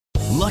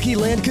Lucky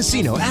Land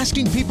Casino,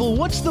 asking people,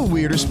 what's the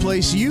weirdest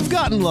place you've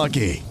gotten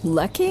lucky?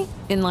 Lucky?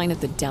 In line at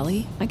the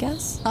deli, I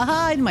guess?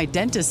 Aha, in my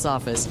dentist's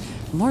office.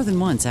 More than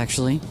once,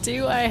 actually.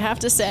 Do I have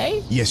to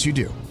say? Yes, you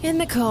do. In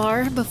the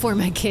car before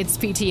my kids'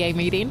 PTA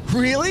meeting.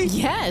 Really?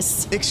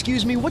 Yes.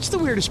 Excuse me, what's the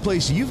weirdest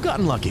place you've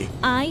gotten lucky?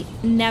 I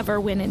never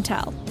win and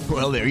tell.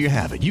 Well, there you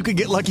have it. You can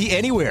get lucky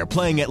anywhere,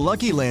 playing at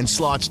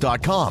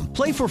LuckyLandSlots.com.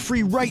 Play for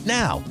free right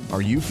now.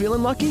 Are you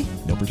feeling lucky?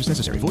 No purchase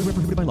necessary. Void where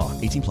prohibited by law.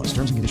 18 plus.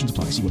 Terms and conditions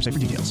apply. See website for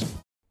details.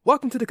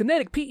 Welcome to the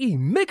Kinetic PE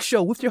Mix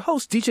Show with your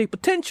host, DJ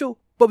Potential.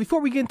 But before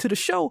we get into the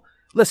show,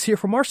 let's hear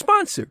from our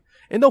sponsor.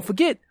 And don't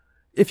forget,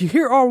 if you're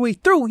here all the way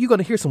through, you're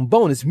going to hear some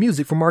bonus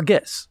music from our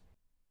guests.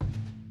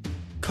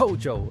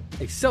 Kojo,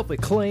 a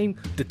self-acclaimed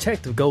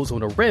detective, goes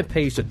on a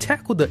rampage to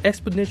tackle the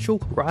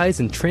exponential rise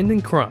in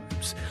trending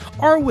crimes.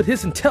 Armed with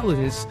his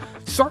intelligence,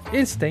 sharp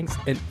instincts,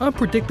 and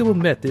unpredictable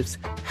methods,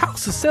 how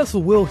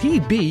successful will he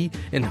be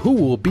and who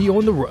will be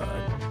on the run?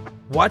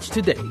 Watch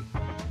today.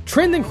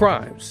 Trending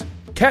Crimes.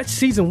 Catch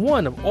season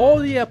 1 of all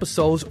the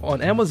episodes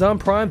on Amazon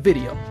Prime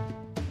Video.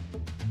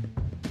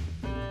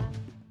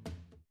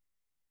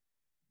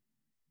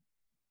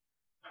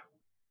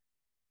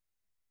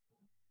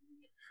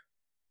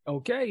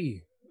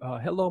 Okay.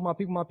 Hello, my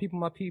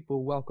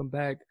people. Welcome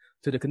back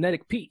to the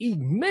Kinetic PE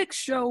Mix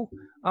Show.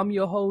 I'm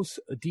your host,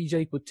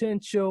 DJ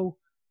Potential.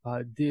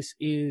 This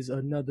is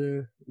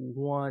another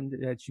one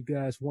that you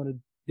guys want to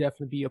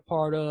definitely be a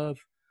part of.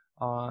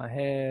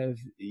 Have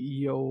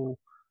your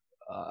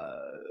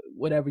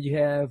whatever you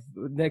have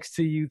next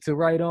to you to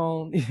write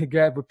on.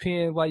 Grab a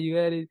pen while you're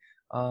at it,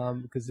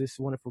 because this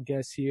wonderful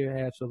guest here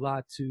has a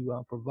lot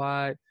to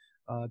provide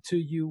to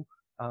you.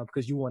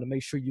 Because you want to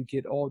make sure you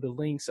get all the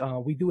links.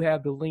 We do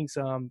have the links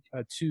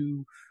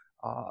to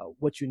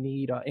what you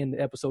need in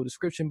the episode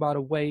description, by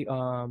the way.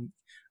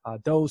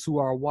 Those who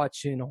are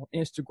watching on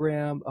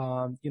Instagram,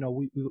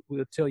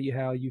 we'll tell you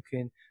how you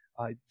can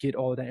get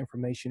all that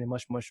information and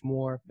much, much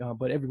more.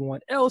 But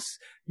everyone else,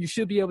 you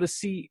should be able to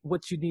see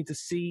what you need to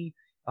see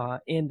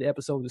in the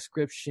episode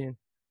description.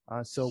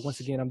 So once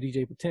again, I'm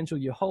DJ Potential,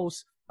 your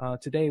host.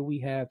 Today we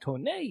have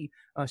Toné.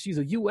 She's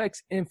a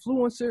UX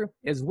influencer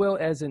as well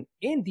as an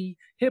indie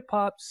hip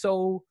hop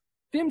soul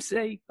film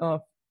MC.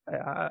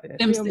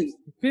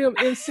 Film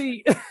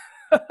MC.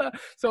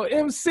 So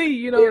MC,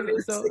 you know.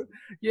 So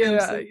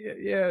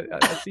yeah.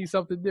 I see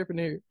something different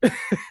here.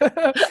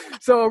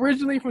 So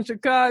originally from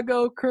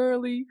Chicago,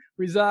 currently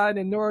reside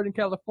in Northern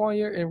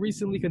California, and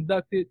recently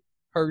conducted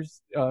her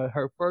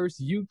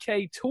first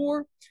UK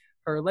tour.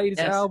 Her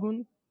latest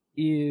album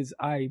is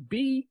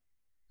IB.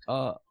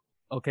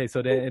 Okay,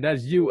 so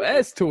that's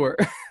US tour.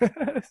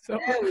 So,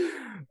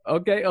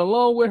 okay,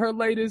 along with her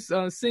latest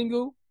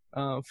single,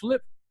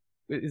 Flip.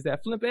 Is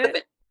that Flip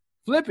It?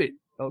 Flip It.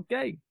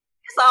 Okay.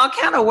 It's all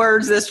kind of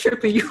words that's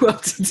tripping you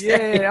up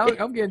today. Yeah,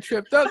 I'm getting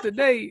tripped up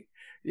today.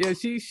 Yeah,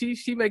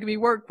 she making me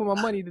work for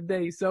my money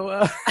today.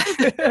 So,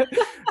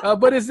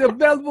 but it's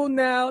available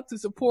now to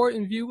support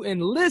and view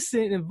and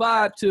listen and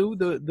vibe to.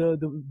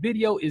 The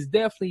video is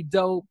definitely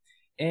dope.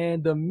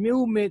 And the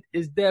movement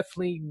is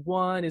definitely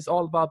one. It's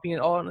all about being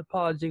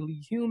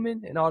unapologetically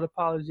human and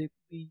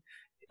unapologetically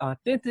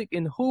authentic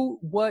in who,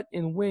 what,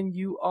 and when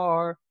you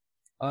are.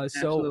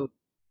 So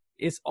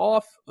it's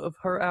off of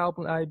her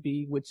album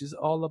IB, which is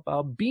all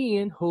about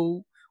being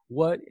who,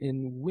 what,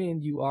 and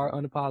when you are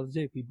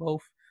unapologetically.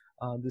 Both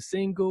the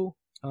single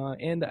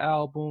and the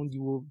album,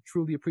 you will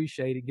truly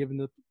appreciate it, given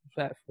the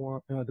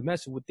platform, the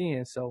message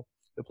within. So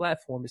the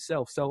platform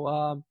itself.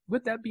 So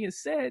with that being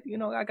said,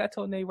 I got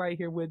Toné right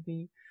here with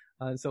me.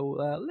 So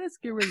let's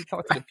get ready to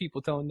talk to the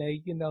people, Toné.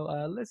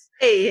 Let's.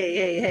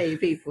 Hey,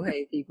 people.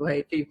 Hey,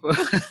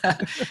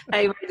 how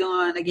you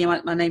doing?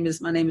 Again, my name is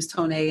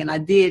Toné, and I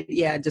did,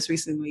 just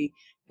recently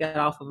got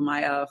off of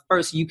my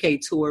first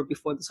UK tour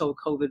before this whole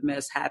COVID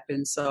mess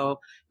happened. So it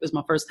was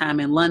my first time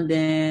in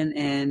London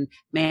and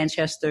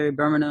Manchester,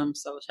 Birmingham.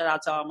 So shout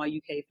out to all my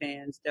UK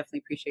fans. Definitely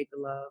appreciate the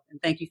love, and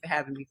thank you for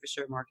having me for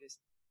sure, Marcus.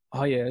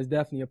 Oh yeah, it's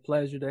definitely a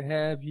pleasure to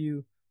have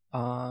you.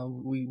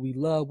 We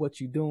love what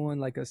you're doing.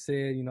 Like I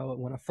said,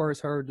 when I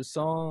first heard the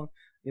song,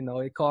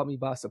 it caught me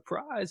by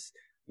surprise,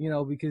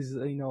 because,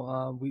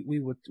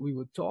 we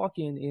were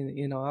talking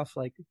and, I was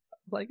like,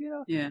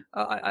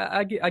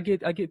 I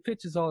get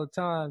pictures all the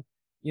time,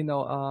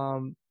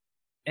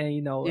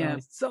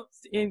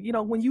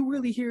 when you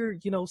really hear,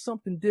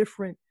 something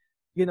different,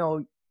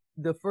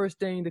 the first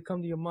thing that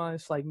comes to your mind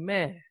is like,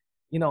 man,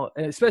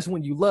 especially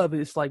when you love it,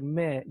 it's like,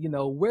 man,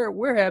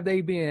 where have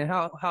they been?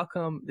 How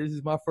come this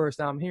is my first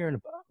time hearing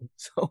about them?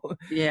 So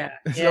yeah.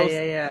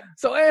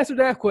 So answer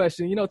that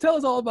question. Tell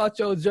us all about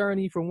your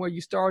journey from where you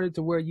started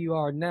to where you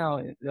are now,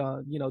 and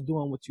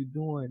doing what you're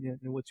doing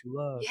and what you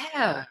love.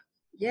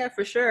 Yeah,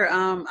 for sure.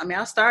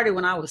 I started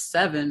when I was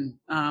 7,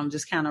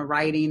 just kind of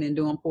writing and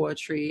doing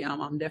poetry.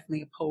 I'm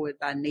definitely a poet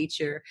by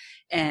nature,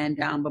 and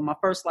but my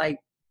first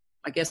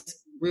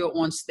real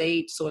on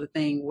stage sort of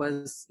thing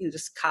was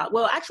just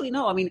well, actually,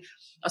 no. I mean,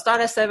 I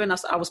started at 7.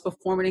 I was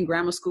performing in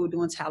grammar school,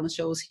 doing talent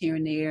shows here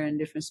and there and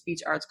different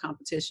speech arts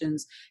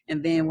competitions.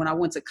 And then when I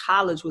went to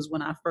college was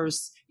when I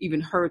first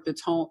even heard the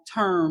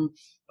term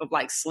of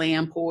like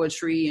slam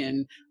poetry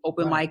and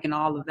open mic and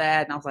all of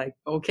that. And I was like,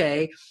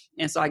 okay.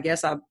 And so I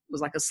guess I was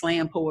like a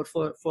slam poet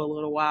for a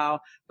little while,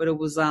 but it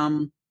was,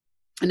 and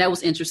that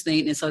was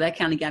interesting. And so that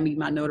kind of got me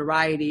my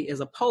notoriety as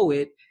a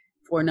poet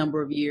for a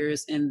number of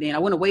years. And then I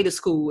went away to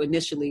school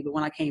initially, but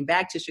when I came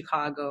back to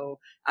Chicago,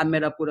 I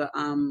met up with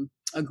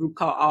a group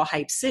called All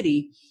Hype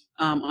City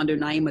under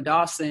Naima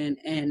Dawson.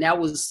 And that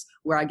was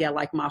where I got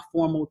like my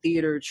formal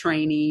theater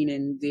training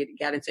and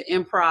got into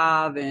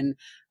improv and,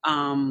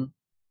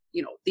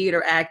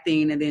 theater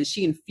acting. And then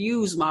she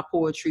infused my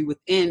poetry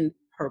within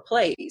her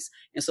plays.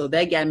 And so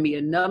that got me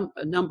a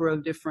number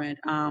of different,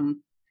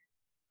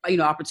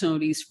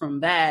 opportunities from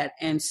that.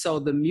 And so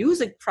the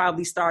music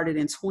probably started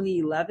in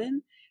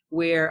 2011,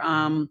 where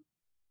I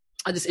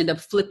just ended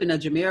up flipping a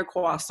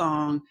Jamiroquai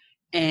song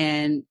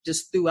and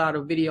just threw out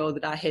a video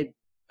that I had,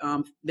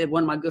 that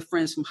one of my good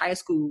friends from high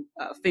school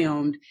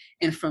filmed.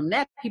 And from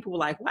that, people were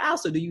like, wow,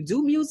 so do you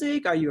do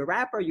music? Are you a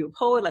rapper? Are you a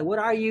poet? Like, what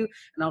are you?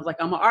 And I was like,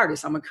 I'm an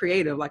artist. I'm a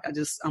creative. Like,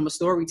 I'm a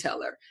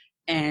storyteller.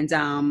 And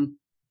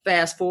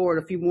fast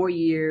forward a few more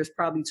years,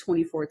 probably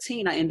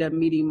 2014, I ended up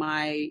meeting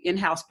my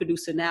in-house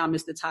producer now,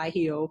 Mr. Ty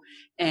Hill.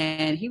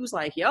 And he was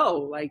like, yo,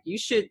 like, you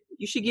should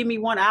give me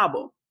one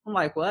album. I'm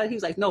like, what? He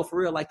was like, no, for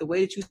real. Like the way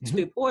that you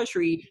spit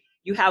poetry,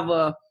 you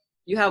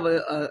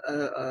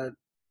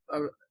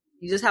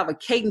just have a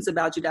cadence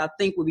about you that I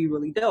think would be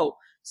really dope.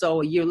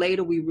 So a year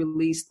later, we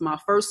released my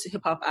first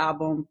hip hop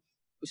album,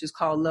 which is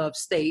called Love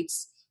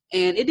States.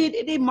 And it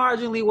did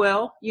marginally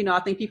well. I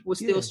think people were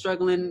still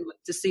struggling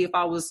to see if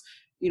I was,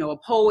 a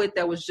poet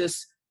that was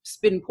just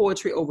spitting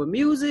poetry over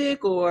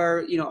music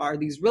or, are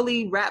these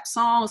really rap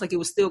songs? Like it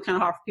was still kind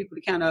of hard for people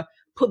to kind of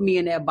put me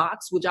in that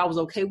box, which I was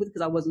okay with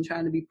because I wasn't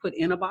trying to be put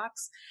in a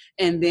box.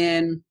 And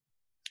then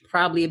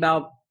probably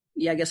about,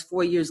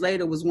 4 years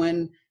later was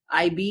when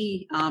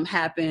IB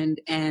happened.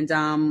 And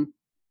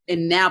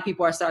now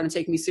people are starting to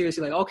take me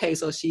seriously. Like, okay,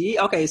 so she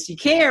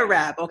can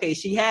rap. Okay,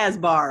 she has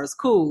bars.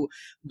 Cool.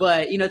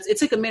 But, it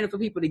took a minute for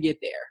people to get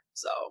there.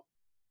 So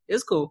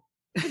it's cool.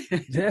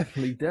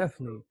 Definitely.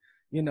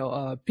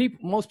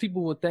 Most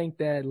people would think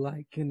that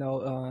like,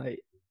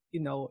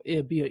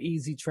 it'd be an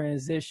easy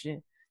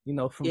transition,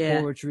 from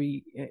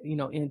poetry,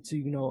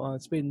 into,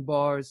 spitting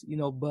bars,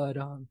 but,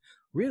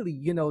 really,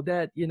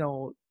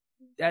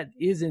 that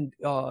isn't,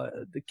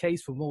 the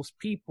case for most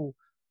people.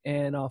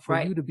 And, for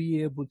you to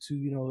be able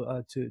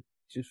to, to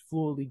just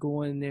fully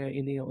go in there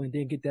and, and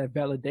then get that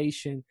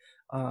validation,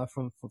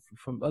 from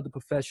other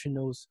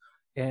professionals.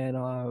 And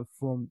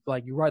from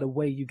like right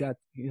away, you got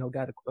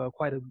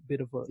quite a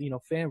bit of a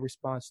fan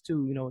response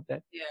too.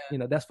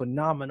 That's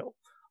phenomenal.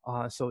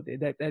 So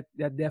that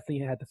definitely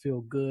had to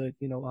feel good.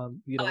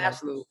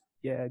 Absolutely.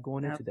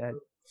 Going into that.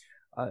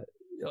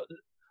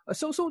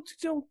 So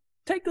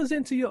take us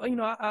into your.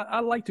 I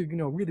like to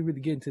really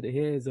really get into the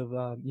heads of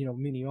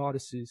many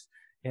artists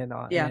and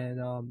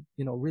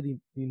really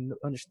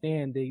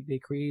understand they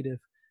creative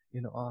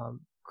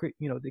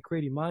the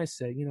creative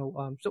mindset.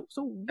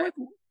 So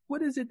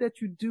what is it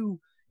that you do,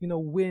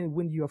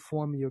 when you are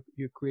forming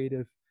your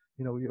creative,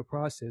 your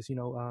process, do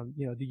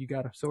you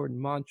got a certain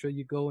mantra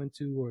you go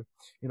into,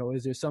 or,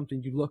 is there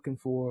something you're looking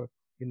for,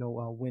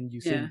 when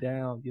you sit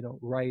down,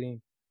 writing?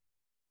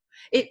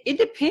 It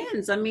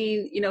depends. I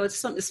mean,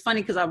 it's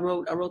funny because I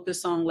wrote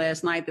this song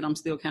last night that I'm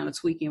still kind of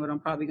tweaking, but I'm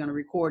probably going to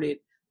record it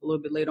a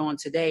little bit later on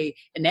today.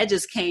 And that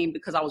just came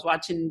because I was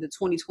watching the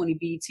 2020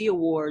 BET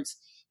Awards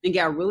and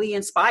got really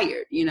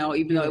inspired,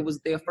 even though it was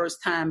their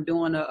first time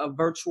doing a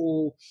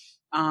virtual,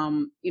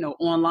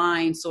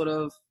 online sort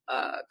of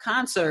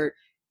concert.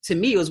 To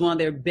me, it was one of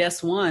their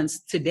best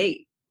ones to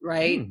date,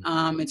 right?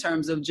 In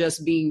terms of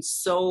just being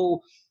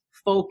so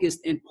focused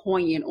and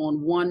poignant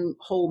on one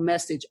whole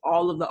message,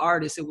 all of the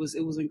artists. It was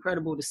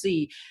incredible to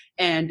see.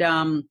 And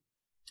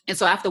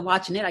so after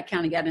watching it, I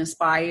kind of got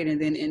inspired.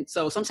 And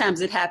so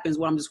sometimes it happens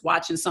where I'm just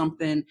watching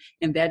something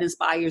and that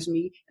inspires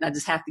me and I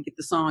just have to get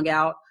the song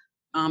out.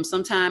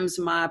 Sometimes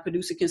my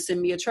producer can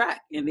send me a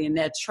track, and then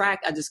that track,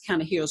 I just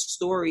kind of hear a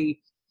story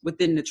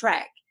within the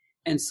track.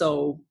 And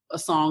so a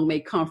song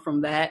may come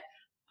from that,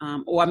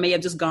 or I may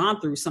have just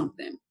gone through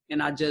something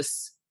and I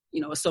just,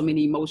 so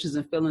many emotions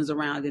and feelings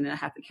around it, and I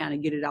have to kind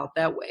of get it out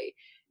that way.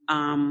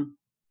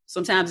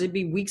 Sometimes it'd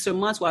be weeks or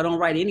months where I don't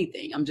write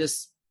anything. I'm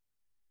just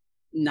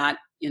not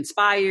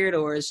inspired,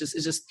 or it's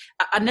just,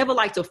 I never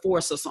like to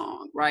force a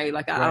song, right?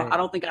 Like I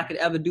don't think I could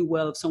ever do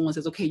well if someone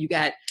says, okay, you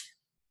got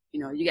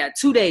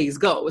 2 days,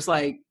 go. It's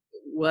like,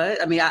 what?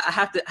 I mean, I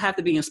have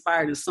to be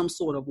inspired in some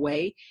sort of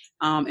way.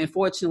 And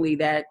fortunately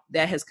that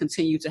has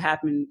continued to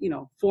happen,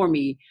 for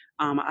me.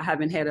 I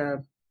haven't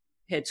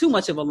had too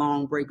much of a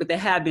long break, but there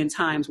have been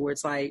times where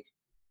it's like,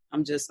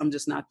 I'm just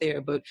not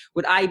there. But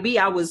with IB,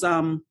 I was,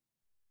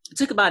 it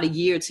took about a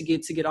year to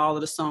get all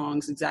of the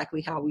songs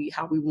exactly how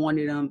we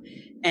wanted them.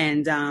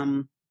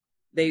 And,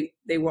 they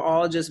were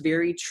all just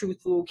very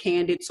truthful,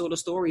 candid sort of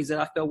stories that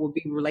I felt would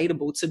be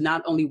relatable to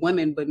not only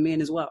women, but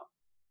men as well.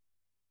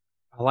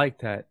 I like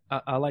that.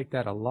 I like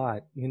that a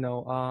lot.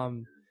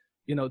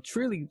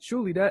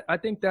 Truly that I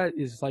think that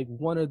is like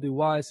one of the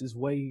wisest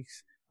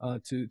ways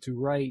to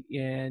write,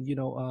 and it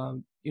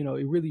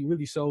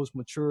really shows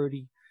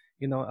maturity,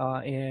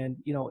 and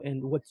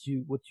what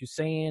you're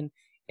saying,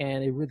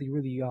 and it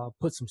really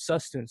puts some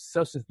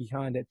substance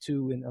behind that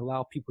too, and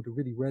allow people to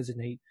really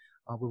resonate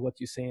with what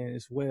you're saying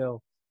as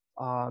well.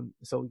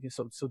 So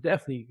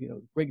definitely,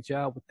 great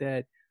job with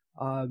that.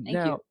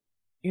 Now,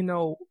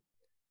 you.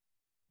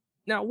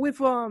 Now with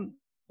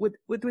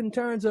in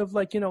terms of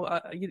like, you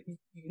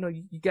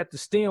got the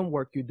STEM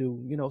work you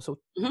do,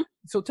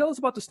 so tell us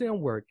about the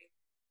STEM work.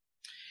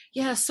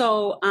 Yeah.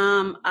 So,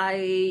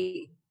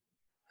 I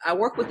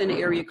work within an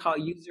area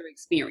called user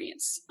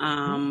experience.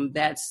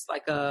 That's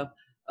like a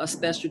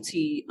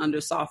specialty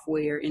under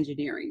software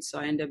engineering. So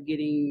I end up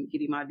getting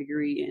my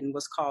degree in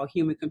what's called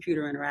human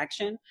computer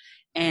interaction.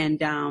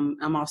 And,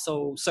 I'm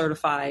also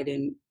certified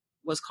in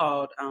what's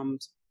called,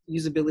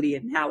 usability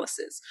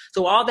analysis.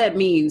 So all that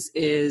means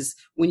is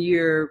when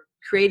you're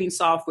creating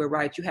software,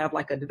 right, you have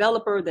like a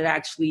developer that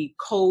actually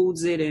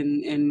codes it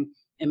and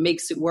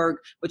makes it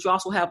work, but you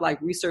also have like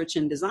research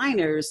and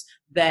designers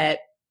that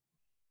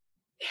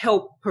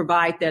help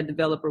provide that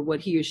developer what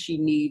he or she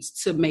needs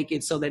to make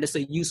it so that it's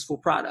a useful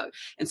product.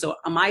 And so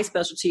my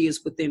specialty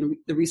is within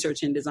the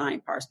research and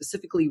design part,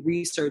 specifically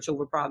research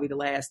over probably the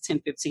last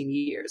 10, 15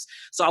 years.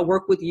 So I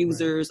work with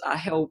users. Right. I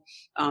help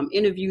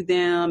interview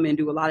them and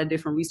do a lot of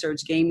different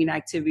research gaming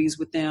activities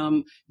with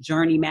them,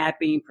 journey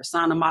mapping,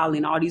 persona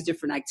modeling, all these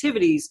different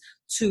activities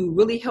to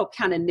really help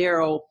kind of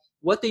narrow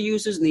what the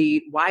users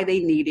need, why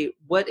they need it,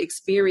 what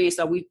experience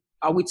are we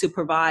to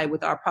provide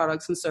with our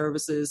products and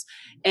services.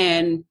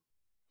 And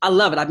I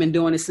love it. I've been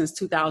doing it since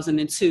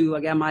 2002.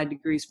 I got my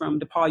degrees from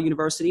DePaul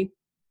University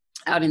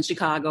out in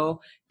Chicago.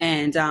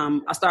 And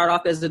I started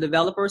off as a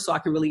developer, so I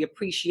can really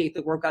appreciate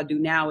the work I do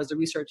now as a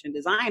research and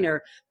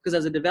designer, because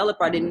as a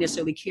developer, I didn't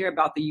necessarily care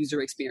about the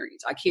user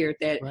experience. I cared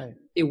that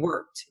it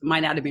worked. It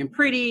might not have been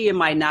pretty. It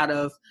might not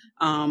have,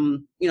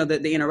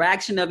 the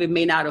interaction of it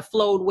may not have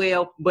flowed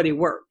well, but it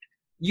worked.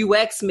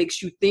 UX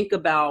makes you think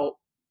about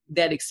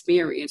that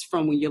experience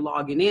from when you're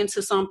logging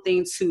into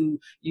something to,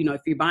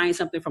 if you're buying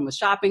something from a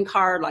shopping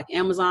cart, like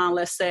Amazon,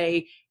 let's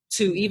say,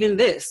 to even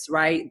this,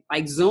 right?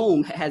 Like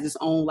Zoom has its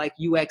own like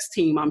UX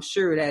team, I'm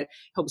sure, that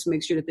helps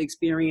make sure that the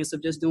experience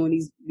of just doing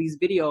these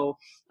video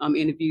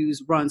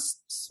interviews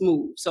runs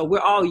smooth. So we're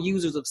all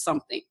users of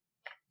something.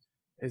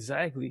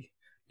 Exactly.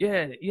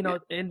 Yeah.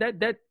 And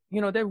that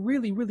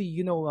really,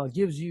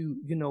 gives you,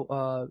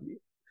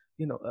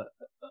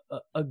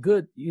 a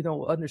good,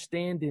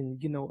 understanding,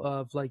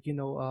 of like,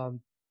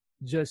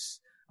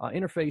 just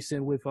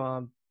interfacing with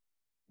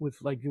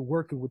like you're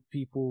working with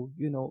people,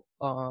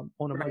 on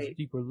a much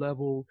deeper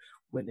level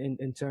when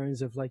in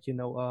terms of like,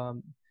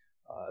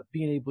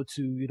 being able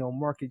to,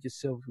 market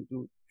yourself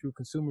through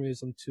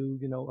consumerism too,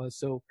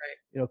 cause,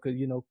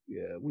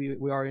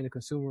 we are in a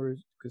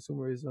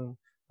consumerism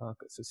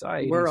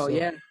society. World, so,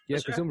 yeah.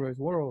 Consumerist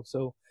world.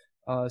 So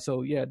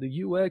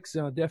the UX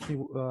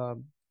definitely,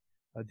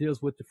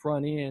 deals with the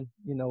front end,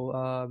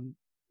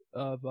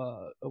 of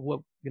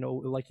what,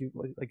 like you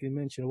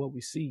mentioned, what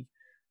we see,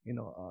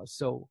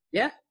 so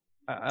yeah,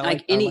 I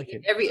like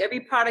it.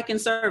 Every product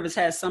and service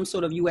has some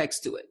sort of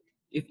UX to it.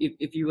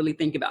 If you really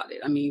think about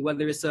it, I mean,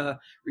 whether it's a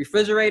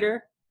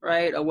refrigerator,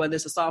 right, or whether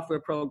it's a software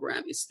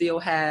program, it still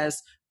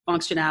has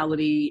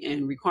functionality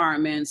and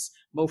requirements,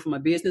 both from a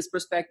business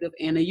perspective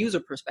and a user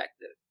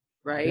perspective,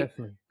 right?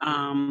 Definitely.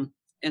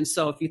 And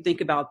so if you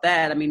think about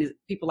that, I mean,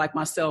 people like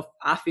myself,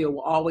 I feel will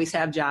always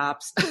have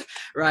jobs,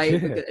 right?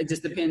 It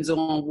just depends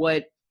on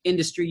what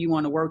industry you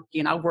want to work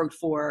in. I worked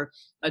for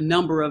a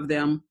number of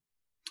them.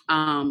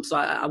 So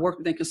I worked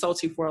within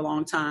consulting for a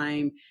long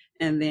time.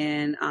 And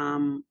then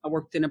I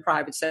worked in the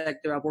private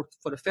sector. I worked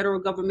for the federal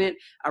government.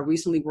 I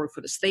recently worked for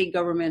the state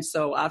government.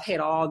 So I've had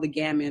all the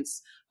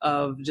gamuts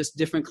of just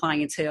different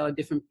clientele,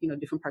 different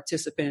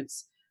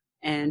participants.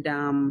 And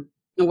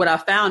what I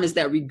found is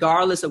that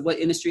regardless of what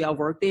industry I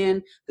worked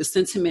in, the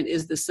sentiment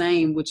is the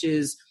same, which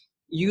is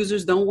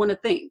users don't want to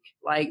think.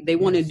 Like they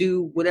want to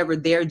do whatever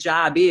their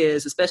job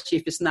is, especially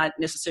if it's not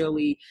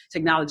necessarily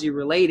technology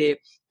related.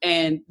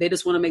 And they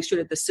just want to make sure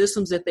that the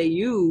systems that they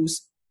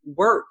use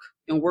work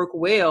and work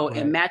well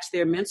and match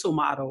their mental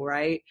model,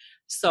 right?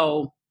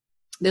 So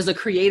there's a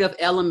creative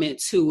element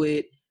to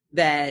it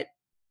that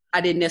I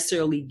didn't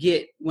necessarily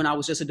get when I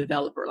was just a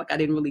developer. Like I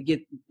didn't really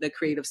get the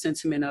creative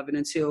sentiment of it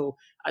until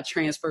I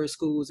transferred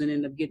schools and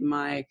ended up getting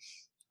my,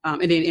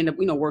 and then end up,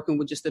 working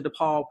with just the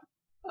DePaul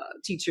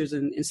teachers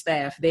and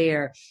staff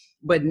there.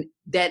 But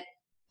that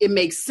it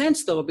makes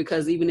sense though,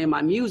 because even in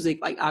my music,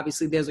 like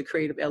obviously there's a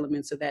creative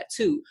element to that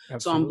too. Absolutely.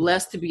 So I'm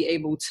blessed to be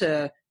able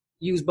to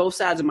use both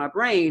sides of my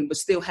brain, but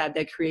still have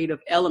that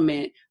creative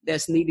element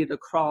that's needed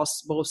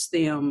across both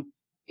STEM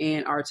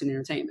and arts and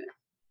entertainment.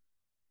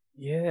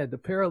 Yeah, the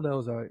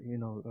parallels are,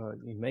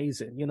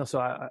 amazing. So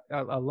I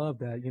love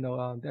that.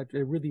 That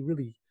it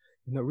really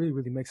really,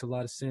 really makes a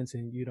lot of sense.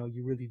 And,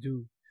 you really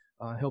do,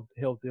 help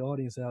the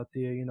audience out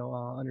there,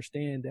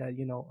 understand that,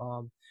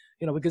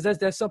 because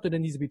that's something that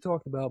needs to be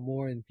talked about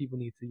more, and people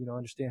need to,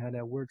 understand how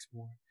that works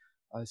more.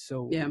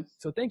 Yeah.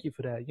 So thank you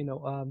for that.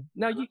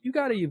 Now you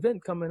got an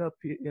event coming up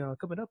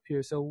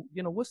here. So,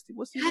 what's the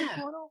event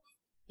going on?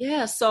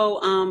 Yeah.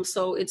 So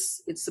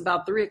it's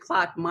about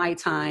 3:00 my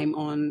time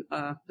on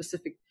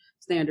Pacific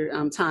Standard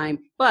time,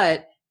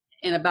 but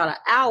in about an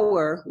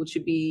hour, which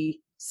would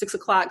be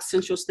 6:00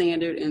 Central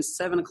Standard and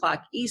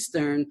 7:00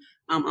 Eastern,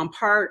 I'm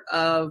part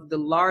of the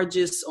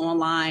largest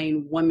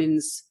online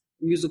women's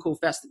musical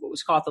festival.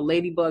 It's called the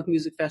Ladybug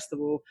Music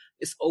Festival.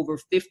 It's over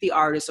 50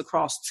 artists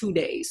across 2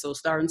 days. So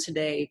starting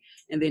today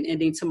and then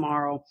ending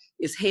tomorrow.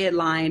 It's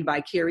headlined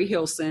by Carrie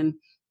Hilson,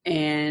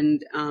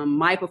 and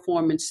my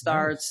performance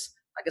starts,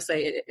 like I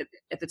say,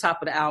 at the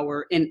top of the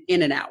hour in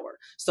an hour.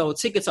 So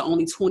tickets are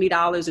only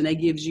 $20, and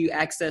that gives you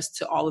access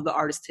to all of the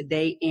artists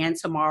today and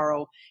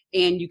tomorrow.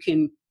 And you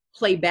can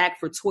play back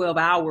for 12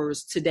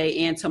 hours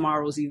today and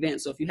tomorrow's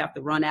event. So if you have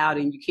to run out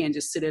and you can't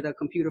just sit at a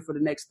computer for the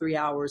next 3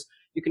 hours,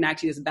 you can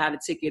actually just buy the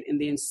ticket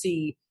and then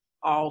see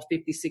all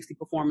 50, 60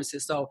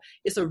 performances. So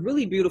it's a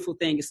really beautiful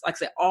thing. It's, like I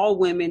said, all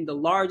women, the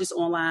largest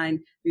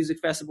online music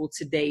festival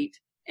to date.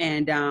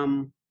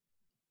 And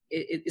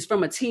it's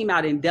from a team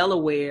out in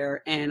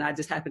Delaware, and I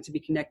just happen to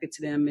be connected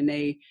to them, and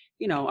they,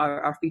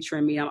 are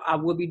featuring me. I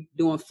will be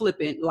doing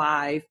Flippant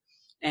live.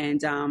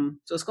 And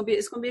so it's gonna be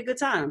a good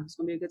time. It's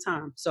gonna be a good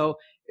time. So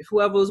if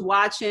whoever's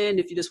watching,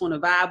 if you just want to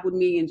vibe with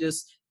me and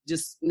just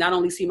not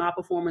only see my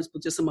performance,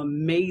 but just some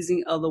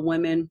amazing other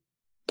women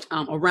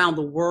around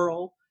the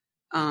world,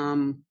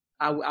 I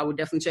would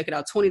definitely check it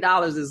out.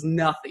 $20 is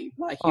nothing.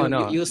 Like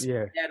you'll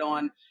spend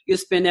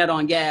that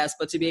on gas,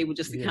 but to be able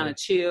just to kind of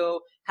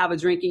chill, have a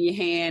drink in your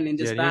hand, and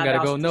just you ain't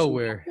gotta go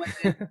nowhere.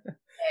 And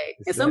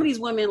some of these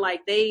women, like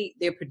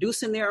they're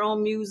producing their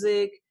own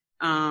music.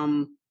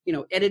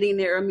 Editing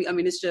their, I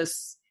mean, it's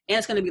just, and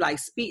it's going to be like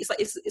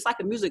it's like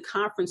a music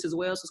conference as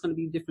well. So it's going to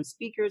be different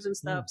speakers and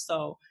stuff.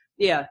 So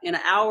yeah, in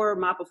an hour,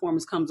 my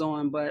performance comes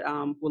on, but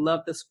we'll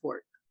love the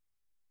support.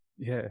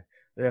 Yeah.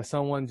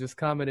 Someone just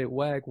commented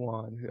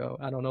Wagwan.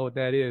 I don't know what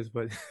that is,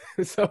 but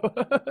so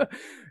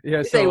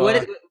yeah. So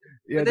what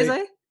they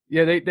say?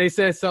 Yeah, they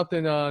said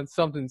something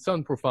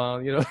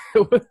profound,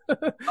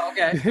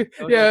 Okay.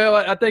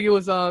 Yeah, I think it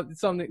was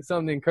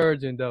something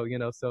encouraging though,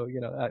 So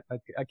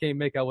I can't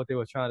make out what they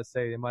were trying to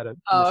say. They might have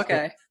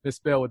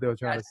misspelled what they were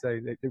trying to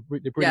say. They're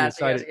pretty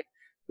excited. Gotcha.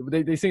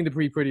 They seem to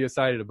be pretty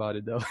excited about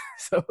it though.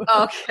 So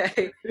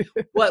okay.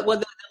 Well,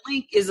 the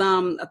link is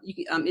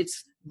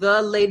it's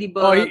the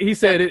Ladybug. Oh, he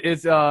said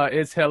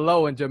it's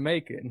hello in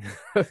Jamaican.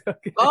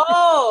 Okay.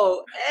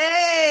 Oh,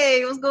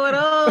 hey, what's going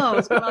on?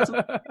 What's going on?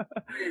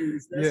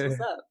 That's what's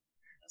up.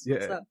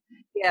 What's up.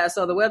 Yeah.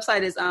 So the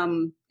website is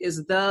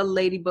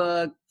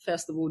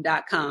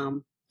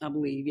theladybugfestival.com, I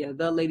believe. Yeah,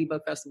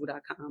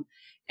 theladybugfestival.com,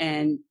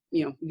 and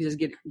you just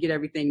get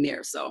everything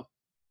there. So.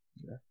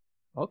 Yeah.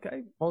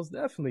 Okay, most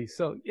definitely.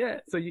 So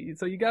yeah, so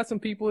you got some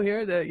people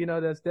here that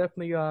that's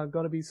definitely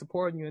going to be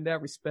supporting you in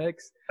that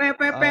respects. I love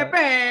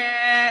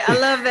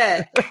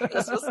that.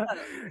 That's what's up.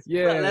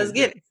 Yeah, let's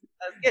get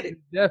it.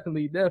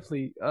 Definitely.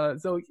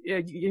 So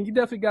yeah, you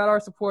definitely got our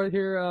support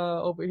here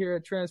over here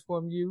at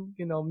Transform U,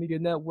 Media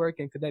Network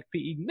and Connect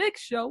PE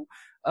Mix Show.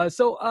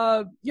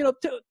 So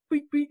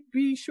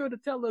be sure to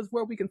tell us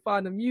where we can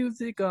find the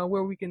music,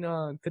 where we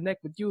can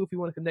connect with you if you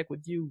want to connect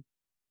with you.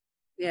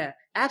 Yeah,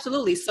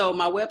 absolutely. So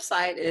my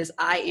website is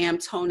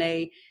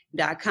iamtone.com.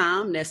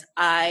 That's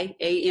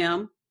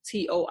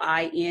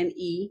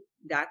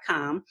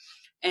IAMTOINE.com.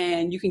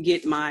 And you can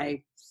get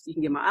my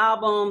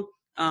album.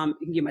 You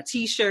can get my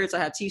t-shirts. I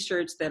have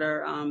t-shirts that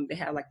are, they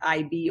have like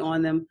IB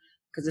on them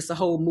because it's a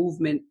whole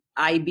movement.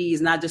 IB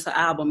is not just an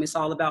album. It's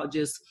all about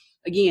just,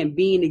 again,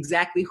 being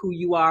exactly who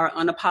you are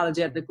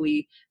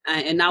unapologetically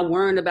and not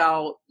worrying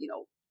about,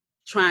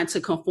 trying to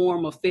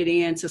conform or fit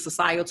into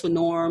societal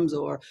norms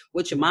or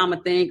what your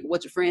mama think,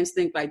 what your friends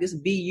think. Like,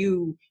 just be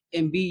you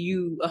and be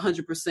you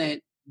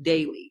 100%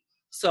 daily.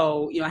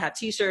 So, I have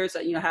t-shirts,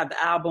 I have the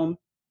album,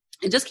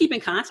 and just keep in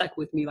contact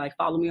with me. Like,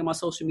 follow me on my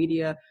social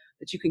media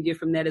that you can get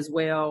from that as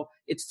well.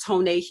 It's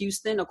Tone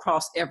Houston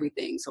across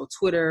everything. So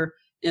Twitter,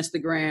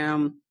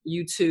 Instagram,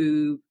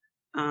 YouTube,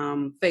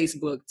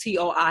 Facebook,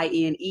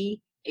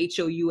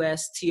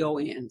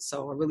 TOINEHOUSTON.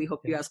 So I really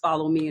hope you guys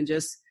follow me and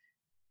just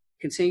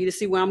continue to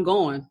see where I'm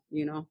going,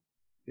 Yeah,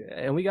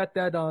 and we got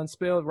that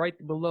spelled right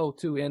below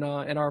too. And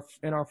our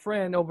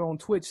friend over on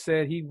Twitch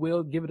said he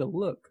will give it a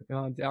look.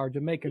 Our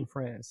Jamaican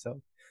friend.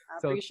 So I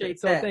appreciate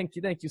that. So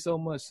thank you so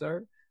much,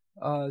 sir.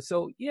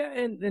 So yeah,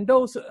 and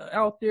those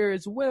out there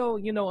as well,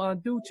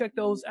 do check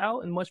those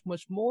out and much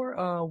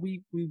more.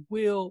 We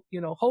will,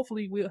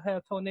 hopefully we'll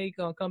have Tone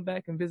come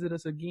back and visit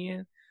us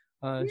again.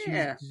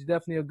 She's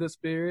definitely a good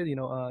spirit,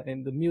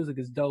 and the music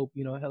is dope,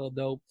 hella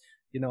dope.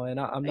 And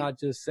I'm not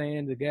just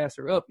saying to gas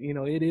her up,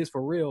 it is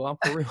for real. I'm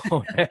for real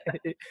on that.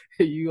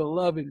 You'll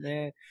love it,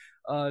 man.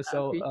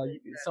 So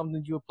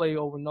something you'll play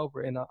over and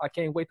over. And I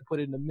can't wait to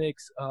put it in the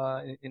mix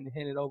and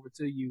hand it over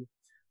to you.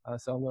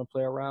 So I'm gonna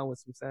play around with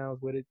some sounds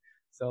with it.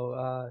 So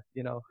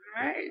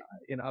Right.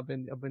 I've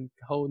been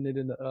holding it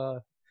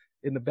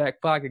in the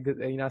back pocket because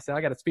I said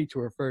I got to speak to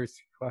her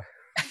first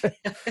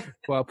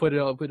before I put it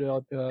on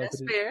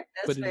That's fair.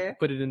 That's fair.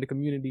 put it in the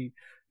community.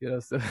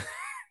 So.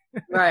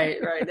 Right.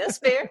 That's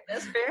fair.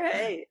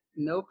 Hey,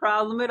 no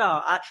problem at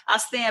all. I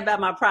stand by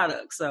my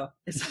product, so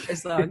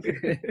it's all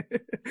good.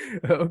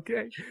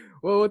 Okay.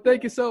 Well,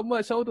 thank you so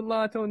much. Hold the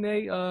line,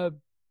 Tony.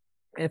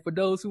 And for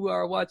those who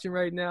are watching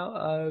right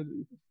now,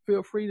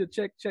 feel free to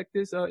check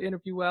this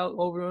interview out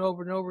over and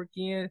over and over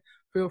again.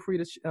 Feel free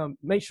to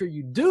make sure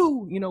you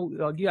do.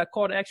 You got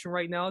call to action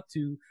right now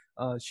to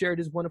share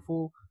this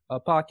wonderful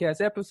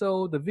podcast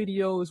episode, the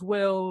video as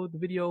well, the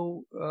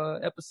video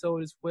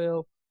episode as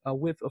well.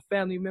 With a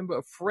family member,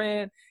 a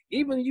friend,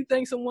 even if you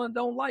think someone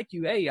don't like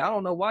you. Hey, I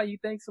don't know why you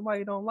think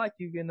somebody don't like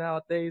you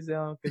nowadays,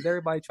 because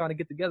everybody trying to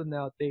get together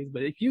nowadays.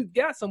 But if you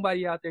got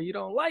somebody out there you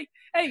don't like,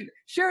 hey,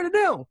 share it to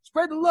them,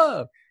 spread the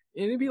love.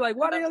 And it'd be like,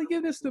 why the hell you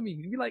give this to me?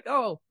 You'd be like,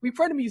 oh, we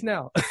frenemies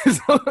now.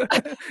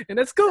 And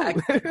that's cool.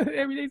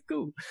 Every day's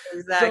cool.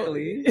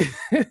 Exactly.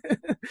 So,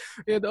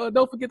 and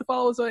don't forget to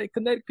follow us at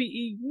Kinetic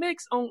PE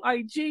Mix on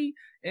IG.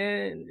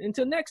 And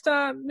until next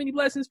time, many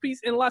blessings, peace,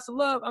 and lots of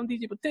love. I'm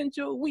DJ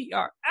Potential. We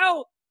are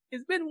out.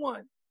 It's been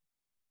one.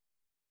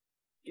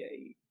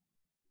 Yay.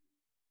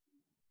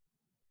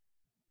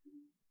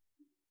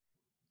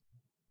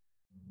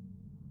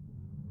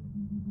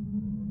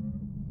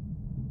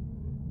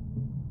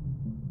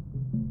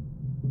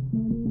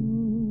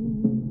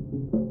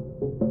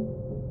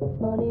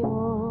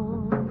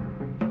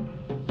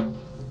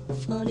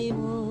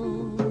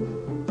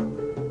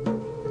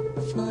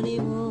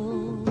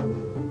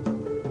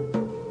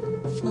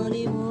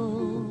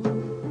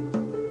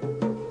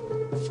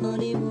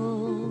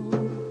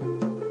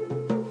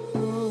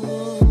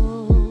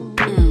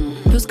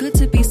 Feels good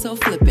to be so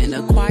flippant.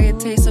 A quiet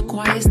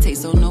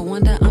taste, so no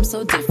wonder I'm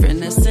so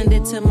different.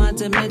 Ascended to my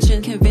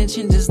dimension,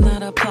 convention does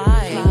not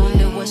apply. I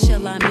wonder what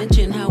shall I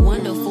mention, how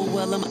wonderful,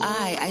 well am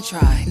I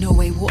try. No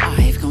way will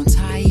I've gonna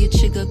tie it,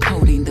 sugar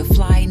coating the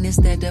flyness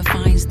that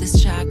defines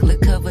this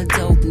chocolate covered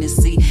dopeness.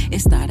 See,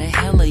 it's not a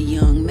hella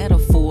young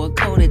metaphor,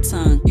 coated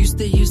tongue. Used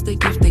to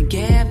give the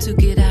gab to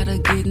get out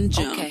of getting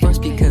jumped. Okay.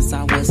 First because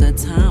I was a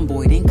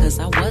tomboy, then cause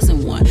I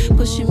wasn't one.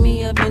 Pushing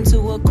me up into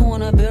a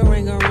corner, bell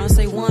ring around,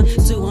 say 1,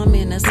 2, I'm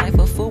in a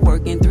cipher for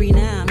work, and 3,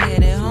 now I'm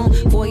headed home.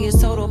 4 years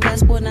total,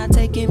 passport not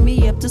taking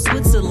me up to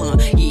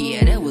Switzerland.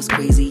 Yeah, that was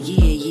crazy,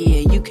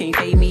 yeah, you can't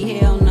fade me,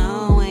 hell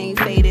no, I ain't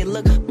faded.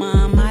 Look,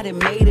 mom, I done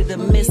made it a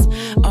miss.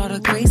 All the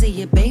crazy,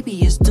 your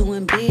baby is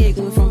doing big.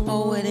 Went from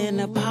poet in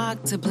the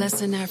park to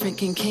blessing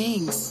African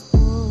kings. I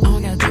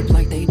don't gotta drip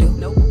like they do.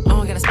 Nope. I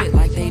don't gotta spit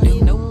like they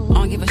do. Nope. I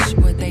don't give a shit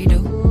what they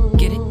do.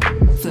 Get it?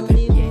 Flip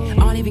it. I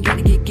don't even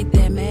gotta get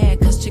that mad,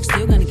 cause chicks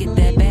still gonna get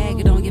that bag.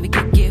 I don't give a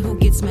get who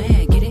gets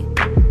mad. Get it?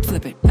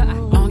 Flip it. I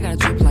don't gotta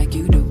drip like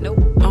you do. Nope.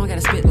 I don't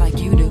gotta spit like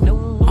you do.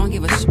 Nope. I don't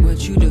give a shit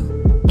what you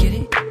do. Get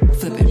it?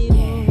 Flip it.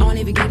 I don't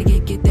even gotta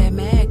get that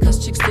mad,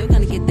 cause chicks still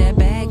gonna get that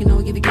bag. I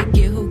don't give a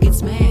get who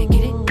gets mad.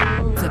 Get it?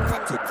 Flip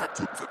it.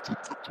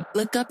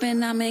 Look up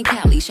and I'm in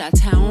Cali,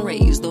 Chi-Town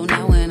raised. Though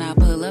now when I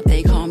pull up,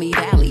 they call me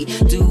Valley.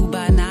 Do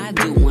by not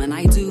doing,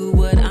 I do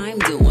what I'm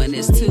doing.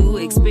 It's too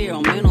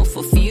experimental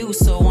for few,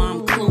 so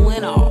I'm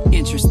cluing all.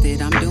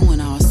 Interested, I'm doing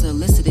all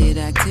solicited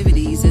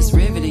activities. It's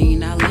riveting,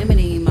 not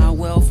limiting my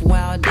wealth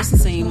while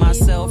distancing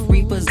myself,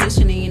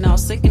 repositioning, all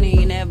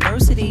sickening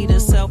adversity to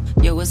self.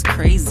 Yo, it's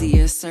crazy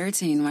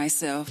asserting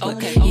myself.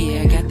 Okay,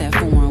 yeah, I got that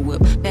foreign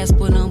whip.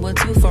 Passport number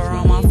 2 for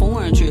all my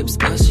foreign trips,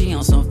 but she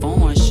on some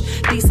foreign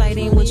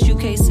deciding which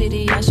UK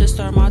city I should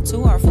start my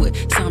tour with.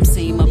 Some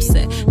seem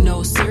upset.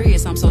 No,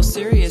 serious, I'm so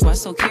serious. Why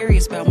so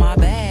curious about my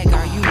bag?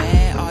 Are you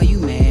mad? Are you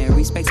mad?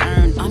 Respect's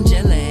earned. I'm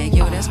jet lagged.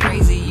 Yo, that's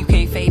crazy. You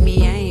can't fade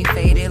me. I ain't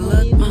faded.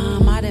 Look,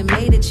 mom, I done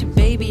made it. Your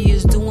baby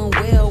is doing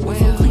well. We're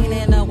from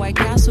cleaning up White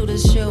Castle to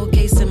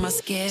showcasing my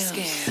scales.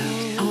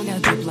 I don't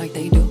gotta drip like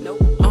they do.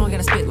 I don't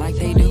gotta spit like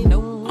they do.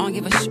 I don't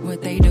give a shit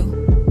what they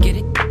do. Get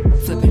it?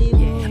 Flip it.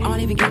 I don't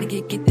even gotta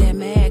get that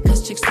mad,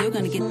 cause chicks still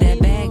gonna get that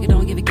bag. I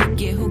don't give a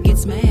get who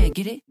gets mad.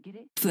 Get it?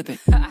 Flip it.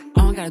 I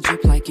don't gotta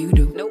drip like you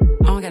do.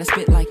 I don't gotta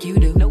spit like you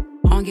do.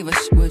 I don't give a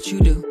shit what you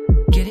do.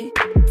 Get it?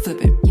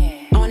 Flip it.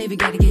 I don't even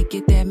gotta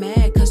get that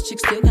mad, cause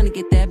chicks still gonna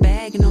get that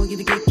bag. And don't give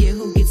a get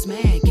who gets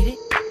mad. Get it?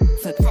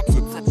 Flip it.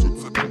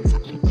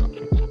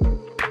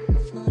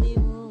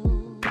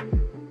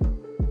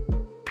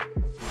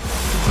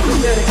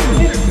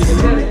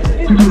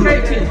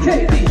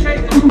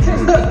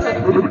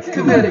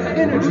 Kinetic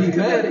energy,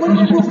 man.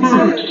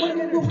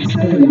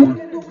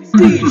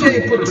 DJ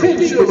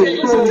Potential.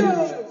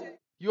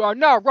 You are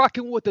now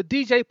rocking with the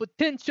DJ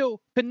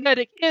Potential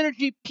Kinetic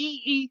Energy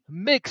PE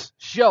Mix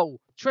Show.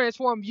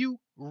 Transform You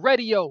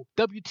Radio,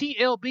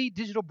 WTLB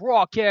Digital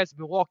Broadcast,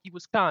 Milwaukee,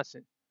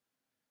 Wisconsin.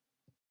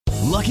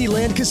 Lucky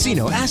Land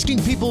Casino,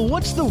 asking people,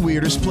 what's the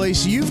weirdest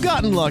place you've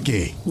gotten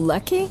lucky?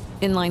 Lucky?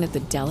 In line at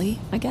the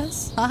deli, I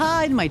guess?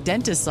 Aha, in my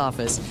dentist's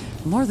office.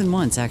 More than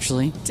once,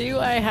 actually. Do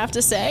I have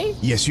to say?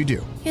 Yes, you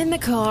do. In the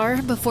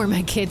car before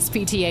my kids'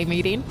 PTA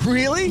meeting.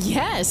 Really?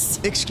 Yes.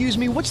 Excuse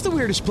me, what's the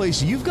weirdest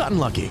place you've gotten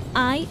lucky?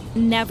 I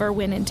never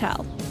win and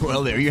tell.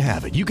 Well, there you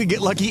have it. You can get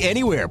lucky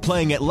anywhere,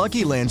 playing at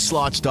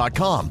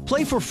LuckyLandSlots.com.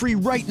 Play for free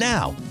right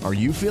now. Are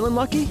you feeling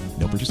lucky?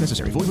 No purchase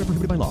necessary. Void where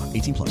prohibited by law.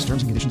 18 plus.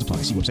 Terms and conditions apply.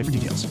 See website for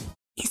details.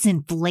 Is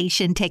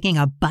inflation taking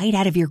a bite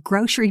out of your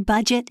grocery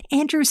budget?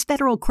 Andrews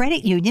Federal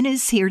Credit Union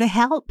is here to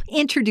help.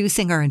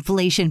 Introducing our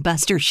Inflation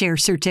Buster Share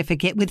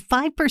Certificate with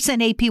 5%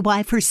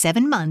 APY for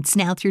 7 months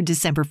now through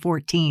December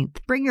 14th.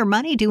 Bring your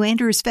money to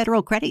Andrews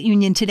Federal Credit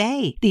Union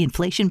today. The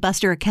Inflation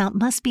Buster account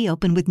must be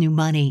open with new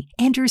money.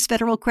 Andrews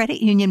Federal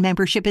Credit Union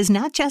membership is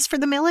not just for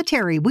the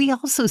military. We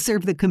also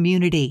serve the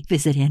community.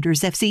 Visit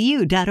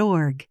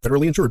andrewsfcu.org.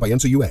 Federally insured by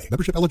NCUA.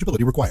 Membership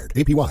eligibility required.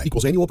 APY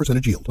equals annual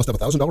percentage yield. Must have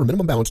 $1,000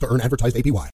 minimum balance to earn advertised APY.